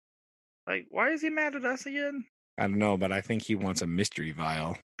 Like, why is he mad at us again? I don't know, but I think he wants a mystery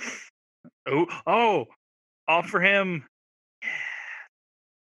vial. Offer him.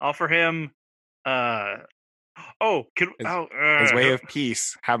 His way of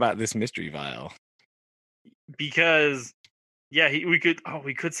peace. How about this mystery vial? Because, we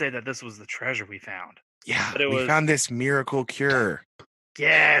could say that this was the treasure we found. Yeah, we found this miracle cure.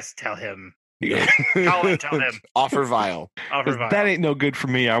 Yes, tell him. Yeah. Tell him. Offer vial. That ain't no good for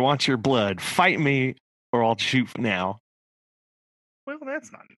me. I want your blood. Fight me, or I'll shoot now. Well,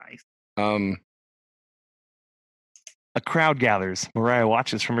 that's not nice. A crowd gathers. Mariah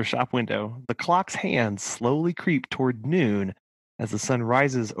watches from her shop window. The clock's hands slowly creep toward noon as the sun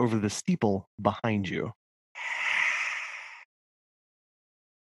rises over the steeple behind you.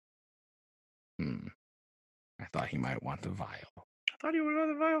 I thought he might want the vial. I thought he would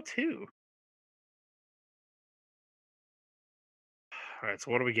want the vial too. All right,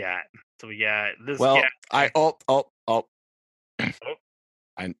 so what do we got? So we got this. Well,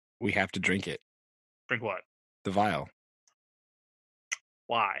 we have to drink it. Drink what? The vial.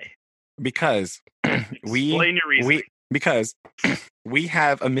 Why? Because Explain your reasoning. Because we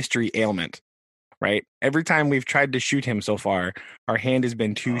have a mystery ailment, right? Every time we've tried to shoot him so far, our hand has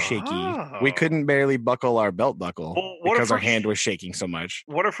been too shaky. We couldn't barely buckle our belt buckle because our hand was shaking so much.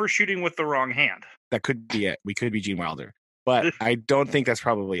 What if we're shooting with the wrong hand? That could be it. We could be Gene Wilder. But I don't think that's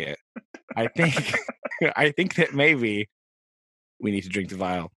probably it. I think that maybe we need to drink the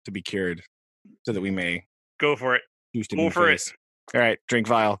vial to be cured so that we may go for it. Go for it. All right, drink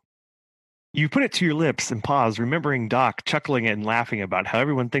vial. You put it to your lips and pause, remembering Doc chuckling and laughing about how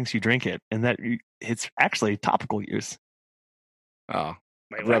everyone thinks you drink it, and that it's actually topical use. Oh,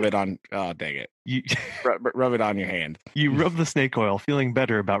 rub it on. Oh, dang it! You rub it on your hand. You rub the snake oil, feeling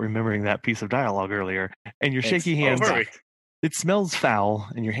better about remembering that piece of dialogue earlier, and your shaky hands. It smells foul,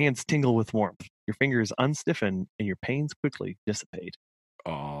 and your hands tingle with warmth. Your fingers unstiffen, and your pains quickly dissipate.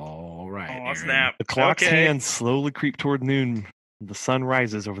 All right. Oh, snap. The clock's hands slowly creep toward noon. The sun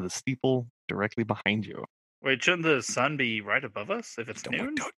rises over the steeple directly behind you. Wait, shouldn't the sun be right above us if it's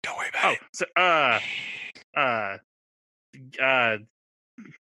noon? Don't worry about it.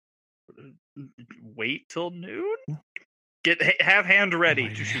 Wait till noon? Have hand ready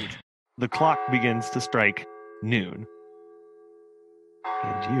to shoot. The clock begins to strike noon.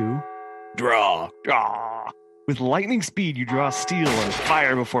 And you draw. With lightning speed, you draw steel and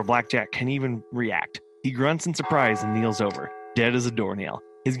fire before Blackjack can even react. He grunts in surprise and kneels over, dead as a doornail.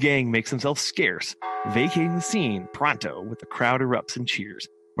 His gang makes himself scarce, vacating the scene pronto with the crowd erupts in cheers.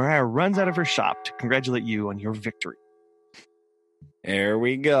 Mariah runs out of her shop to congratulate you on your victory. There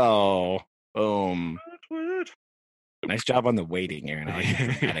we go. Boom. Woot. Nice job on the waiting, Aaron. I like the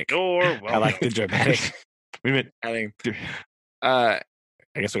dramatic. You're I welcome. like the dramatic. Wait a minute. I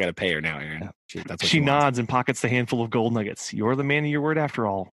guess we got to pay her now, Aaron. That's what She wants. nods and pockets the handful of gold nuggets. You're the man of your word after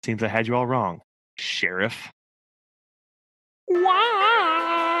all. Seems I had you all wrong, Sheriff.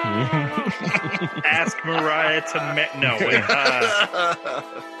 Ask Mariah to no. Wait,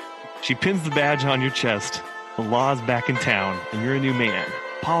 She pins the badge on your chest. The law's back in town, and you're a new man.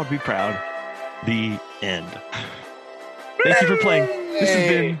 Pa would be proud. The end. Thank you for playing.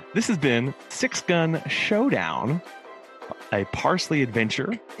 This has been Six Gun Showdown, a Parsley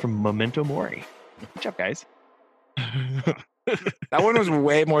adventure from Memento Mori. Good job, guys. That one was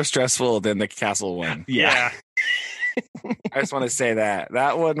way more stressful than the castle one. yeah. I just want to say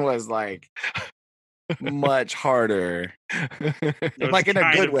that one was like much harder, It was like in a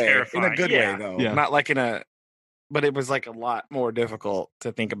kind good of way. terrifying. In a good Yeah. way, though. Yeah. Not like but it was like a lot more difficult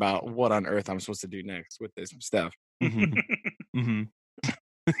to think about what on earth I'm supposed to do next with this stuff. Mhm. Mhm.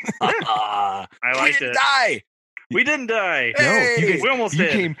 I liked it. Die. We didn't die. Hey! No, you guys, We almost you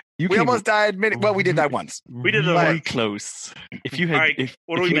did. came. You We came almost died. Well, we did die once. We did really once. close. If you had, All right,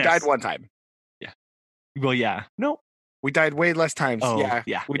 what do we We miss? died one time. well, yeah, no, We died way less times. Oh, yeah.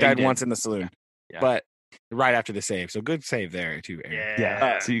 yeah. We Yeah, you died did. once in the saloon. Yeah. But right after the save. So good save there, too, Aaron.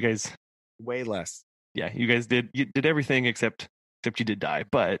 Yeah. So you guys, Way less. you guys did everything except you did die,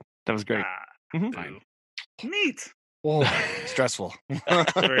 but that was great. Ah, Mhm. Fine. neat. Whoa. Stressful.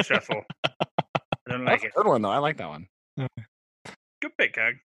 Very stressful. I don't like That's a it. good one, though. I like that one. Good pick,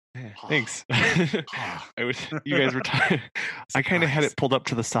 Cog. Yeah, thanks. You guys were talking. I kind of had it pulled up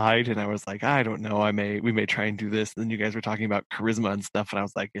to the side, and I was like, I don't know. We may try and do this. And then you guys were talking about charisma and stuff, and I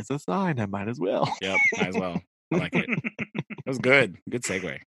was like, it's a sign. I might as well. Yep, might as well. I like it. It was good. Good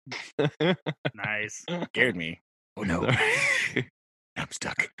segue. Nice. Scared me. Oh no, Sorry. I'm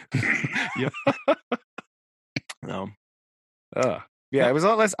stuck. Yep. No. Yeah, it was a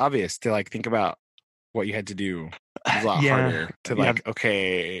lot less obvious to like think about what you had to do. It was a lot Yeah, harder to yeah. like,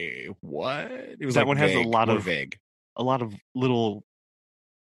 okay, what? It was That like one has a vague, lot more of- vague. A lot of little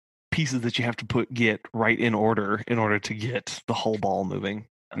pieces that you have to get right in order to get the whole ball moving.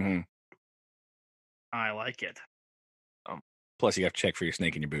 Mhm. I like it. Plus, you have to check for your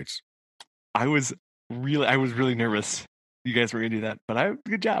snake in your boots. I was really nervous. You guys were gonna do that, but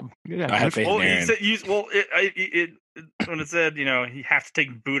good job. Good job. I had faith Well, in he Aaron. said, when it said, you have to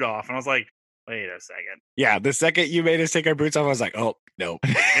take boot off, and I was like, wait a second. Yeah, the second you made us take our boots off, I was like, oh no,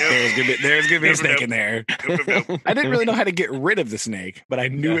 there's gonna be a snake in there. Nope, nope, nope. I didn't really know how to get rid of the snake, but I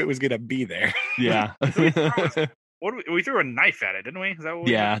knew it was gonna be there. Yeah. What we threw a knife at it, didn't we? Is that what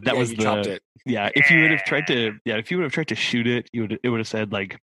we Yeah, did? that Yeah, was you chopped the it. yeah. If you would have tried to shoot it, it would have said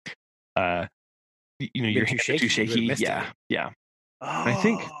like, your too hands are too shaky, you would've shaky. missed Yeah, it. yeah, Oh,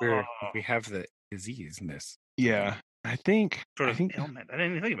 think We have the disease in this. yeah. I think sort I of think ailment. I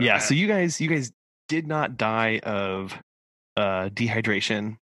didn't even think about yeah. that. So you guys did not die of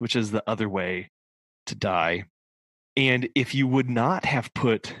dehydration, which is the other way to die. And if you would not have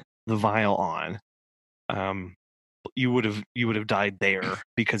put the vial on, you would have died there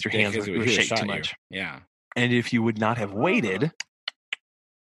because your hands because were he would've shake shot too you. much. Yeah. And if you would not have waited,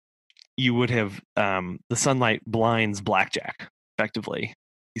 you would have the sunlight blinds Blackjack effectively.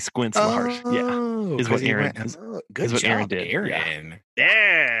 He squints real hard. Yeah, is what Aaron Good is what job, Aaron did. Yeah. Aaron.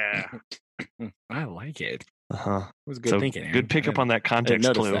 Yeah. I like it. It Uh-huh. was good So thinking. Aaron. good pickup on that I didn't context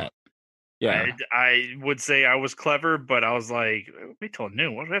notice clue. that. Yeah. I would say I was clever, but I was like, wait till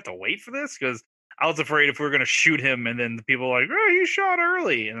noon. What do we have to wait for this? Because I was afraid if we were going to shoot him and then the people were like, oh, you shot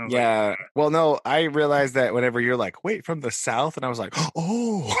early. And I was Yeah. Well, no, I realized that whenever you're like, wait, from the south, and I was like,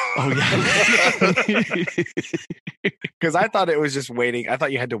 oh, yeah. because I thought it was just waiting. I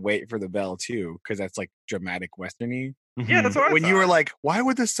thought you had to wait for the bell too, because that's like dramatic westerny. yeah, that's what I When thought. you were like, why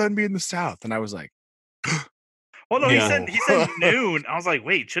would the sun be in the south? And I was like, well, no, Yeah. he said noon. I was like,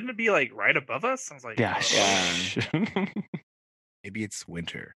 wait, shouldn't it be like right above us? I was like, Yeah. oh, maybe it's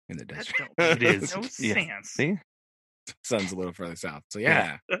winter in the that desert. don't It make is. no Yeah. sense. See? Sun's a little further south. So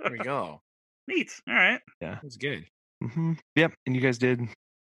yeah, there we go. Neat. All right. It was good. Mm-hmm. Yep. And you guys did.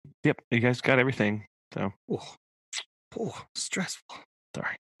 Yep. You guys got everything. So Oh, stressful.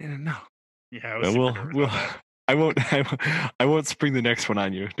 sorry. I didn't know. Yeah, I was super nervous about that. I won't spring the next one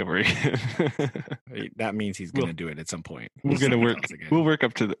on you. Don't worry. That means he's gonna do it at some point. We're gonna work. Once again. We'll work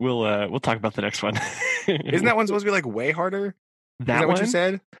up to. We'll talk about the next one. Isn't that one supposed to be like way harder? Is that one? what you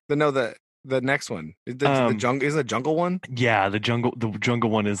said? The next one is the jungle. Is the jungle one? Yeah, the jungle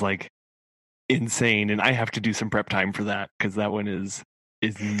one is like insane, and I have to do some prep time for that because that one is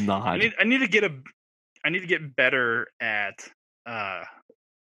is not. I need to get better at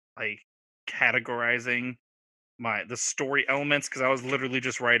like categorizing the story elements, because I was literally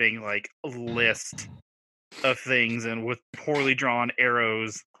just writing like a list of things and with poorly drawn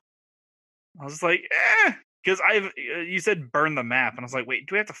arrows. I was like, because you said burn the map, and I was like, wait,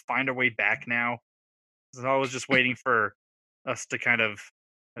 do we have to find our way back now? So I was just waiting for us to kind of.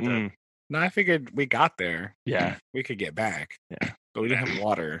 No, I figured we got there. Yeah. We could get back. Yeah. But we didn't have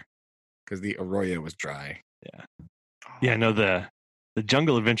water because the arroyo was dry. Yeah. Yeah, no, the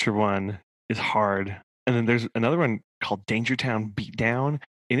Jungle Adventure one is hard. And then there's another one called Danger Town Beatdown.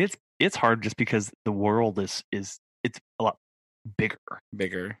 And it's hard just because the world is it's a lot bigger.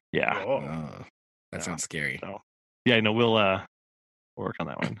 Bigger. Yeah. Oh, that sounds scary. So, yeah, no, we'll work on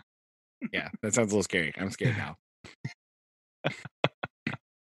that one. Yeah, that sounds a little scary. I'm scared now.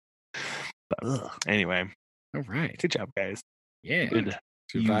 But, anyway. All right. Good job, guys. Yeah. Good.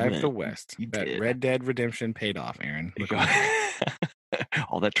 Survive the West. You That did. Red Dead Redemption paid off, Aaron. There you go.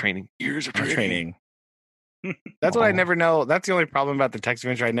 All that training. Years of training. That's what I never know. That's the only problem about the text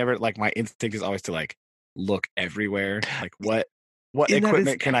adventure. I never my instinct is always to like look everywhere. Like what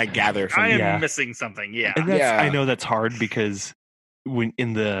equipment can I gather from I am missing something. Yeah. And I know that's hard because when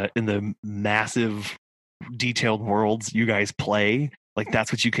in the massive detailed worlds you guys play, like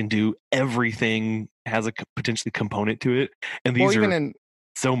that's what you can do. Everything has a potentially component to it, and these are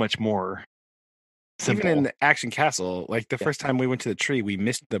so much more simple. Even in the Action Castle, like the first time we went to the tree, we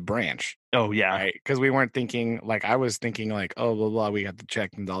missed the branch. Oh yeah, right? Because we weren't thinking like I was thinking like, oh blah blah, we have to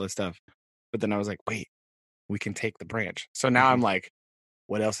check and all this stuff. But then I was like, wait, we can take the branch. So now I'm like,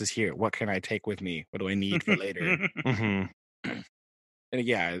 what else is here? What can I take with me? What do I need for later? And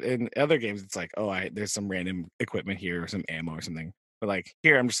yeah, in other games, it's like, oh, there's some random equipment here or some ammo or something. But like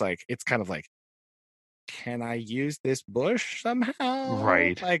here, I'm just like, it's kind of like, can I use this bush somehow?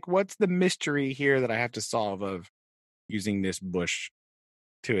 Right. Like, what's the mystery here that I have to solve of using this bush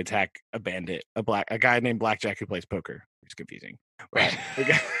to attack a bandit, a guy named Blackjack who plays poker? It's confusing. Right.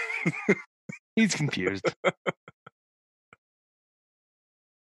 He's confused.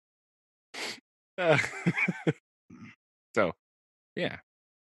 So, yeah,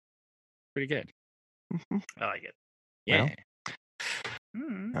 pretty good. I like it. Yeah.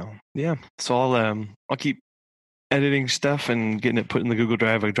 Well, yeah. So I'll keep editing stuff and getting it put in the Google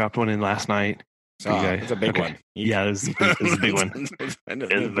Drive. I dropped one in last night. So it's a big one. Yeah, it's a big one. It's a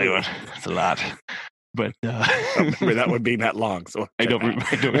big one. It's a lot. But I don't remember that one being that long. So I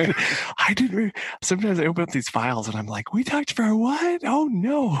didn't. Sometimes I open up these files and I'm like, we talked for what? Oh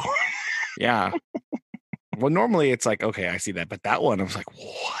no. Yeah. Well, normally it's like, okay, I see that, but that one, I was like,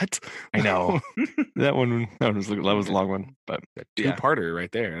 what? I know. that was a long one, but two-parter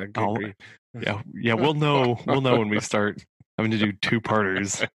right there. Yeah. We'll know when we start having to do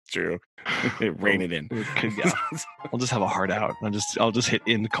two-parters. True. Rein it in. Yeah. I'll just have a heart out. I'll just hit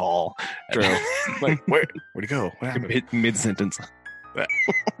end call. True. Like where'd it go? What happened? Hit mid sentence.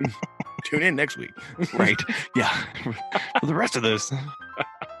 Tune in next week. Right. Yeah. For the rest of this.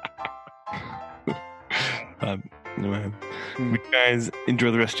 Anyway, you guys enjoy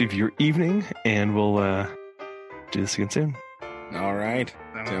the rest of your evening, and we'll do this again soon. All right.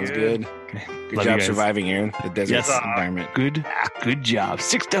 Sounds good. Okay. Good job surviving, Aaron. The desert environment. Good job.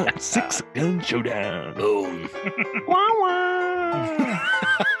 6 gun showdown. Boom. Wah, wah.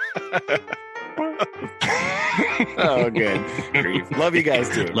 Oh, good. Love you guys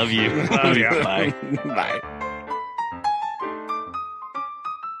too. Love you. Love you. Bye. Bye.